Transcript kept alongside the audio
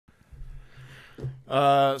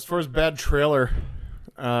As far as bad trailer,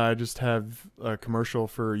 I just have a commercial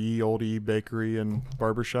for Ye Olde Bakery and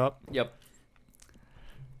Barbershop. Yep.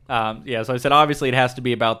 Yeah, so I said obviously it has to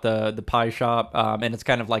be about the pie shop, and it's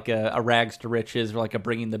kind of like a rags to riches or like a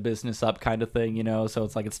bringing the business up kind of thing, you know. So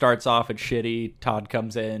it's like it starts off at shitty. Todd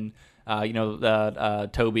comes in,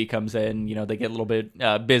 Toby comes in, you know, they get a little bit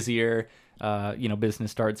busier.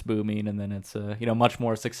 Business starts booming, and then it's much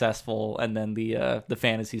more successful. And then the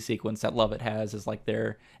fantasy sequence that Lovett has is like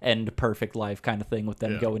their end perfect life kind of thing with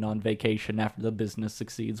them going on vacation after the business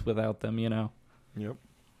succeeds without them, you know. Yep.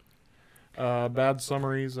 Bad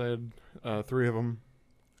summaries. I had 3 of them.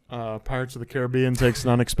 Pirates of the Caribbean takes an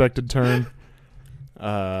unexpected turn.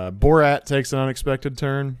 Borat takes an unexpected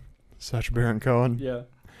turn. Sacha Baron Cohen. Yeah.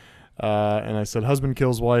 And I said husband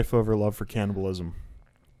kills wife over love for cannibalism.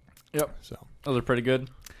 Yep. So those are pretty good.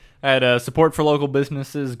 I had support for local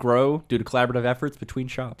businesses grow due to collaborative efforts between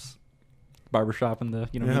shops. Barbershop and the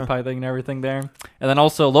meat pie thing and everything there. And then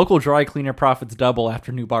also local dry cleaner profits double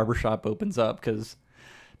after new barbershop opens up because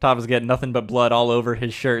Todd was getting nothing but blood all over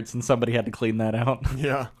his shirts, and somebody had to clean that out.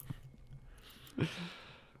 Yeah.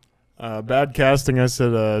 Bad casting. I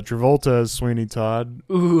said Travolta as Sweeney Todd.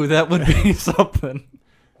 Ooh, that would be something.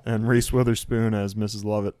 And Reese Witherspoon as Mrs.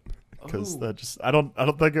 Lovett, because that just I don't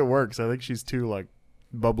think it works. I think she's too like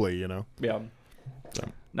bubbly, you know. Yeah. So.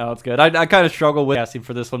 No, it's good. I kind of struggle with casting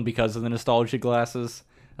for this one because of the nostalgia glasses.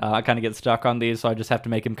 I kind of get stuck on these, so I just have to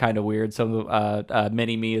make him kind of weird. So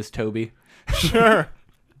Mini-Me is Toby. Sure.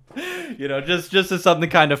 Just as something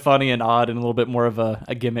kind of funny and odd and a little bit more of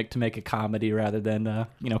a gimmick to make a comedy rather than,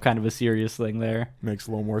 kind of a serious thing there. Makes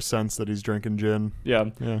a little more sense that he's drinking gin. Yeah.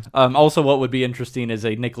 Also, what would be interesting is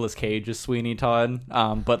a Nicolas Cage as Sweeney Todd,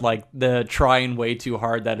 but like the trying way too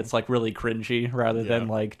hard that it's like really cringy rather than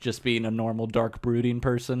like just being a normal dark brooding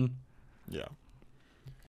person. Yeah.